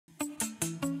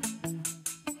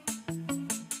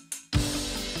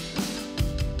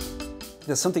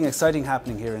There's something exciting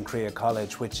happening here in Creagh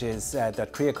College, which is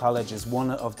that Creagh College is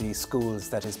one of the schools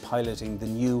that is piloting the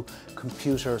new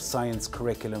computer science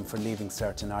curriculum for Leaving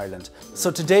Cert in Ireland.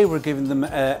 So today we're giving them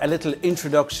a little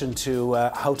introduction to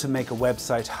how to make a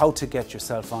website, how to get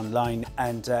yourself online.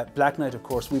 And Black Knight, of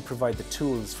course, we provide the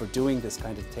tools for doing this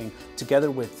kind of thing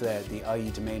together with the IE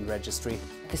Domain Registry.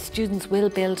 The students will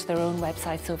build their own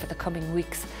websites over the coming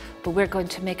weeks, but we're going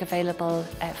to make available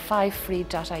 5 free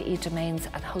 .ie domains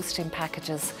and hosting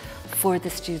packages for the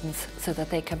students so that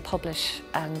they can publish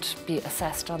and be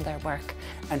assessed on their work.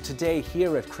 And today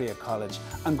here at Creagh College,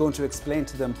 I'm going to explain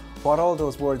to them what all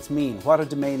those words mean, what a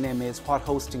domain name is, what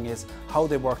hosting is, how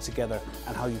they work together,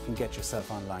 and how you can get yourself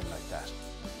online like that.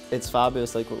 It's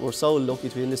fabulous. Like, we're so lucky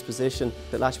to be in this position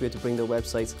that they'll actually be able to bring their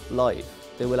websites live.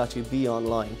 They will actually be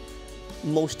online.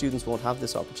 Most students won't have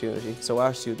this opportunity, so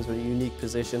our students are in a unique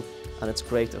position, and it's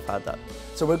great to have had that.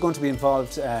 So we're going to be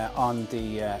involved on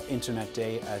the Internet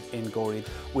Day in Gorey.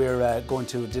 We're going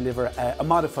to deliver a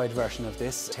modified version of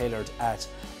this, tailored at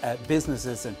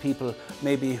businesses and people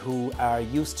maybe who are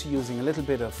used to using a little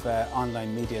bit of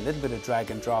online media, a little bit of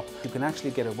drag and drop. You can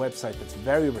actually get a website that's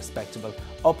very respectable,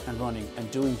 up and running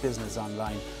and doing business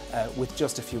online with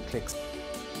just a few clicks.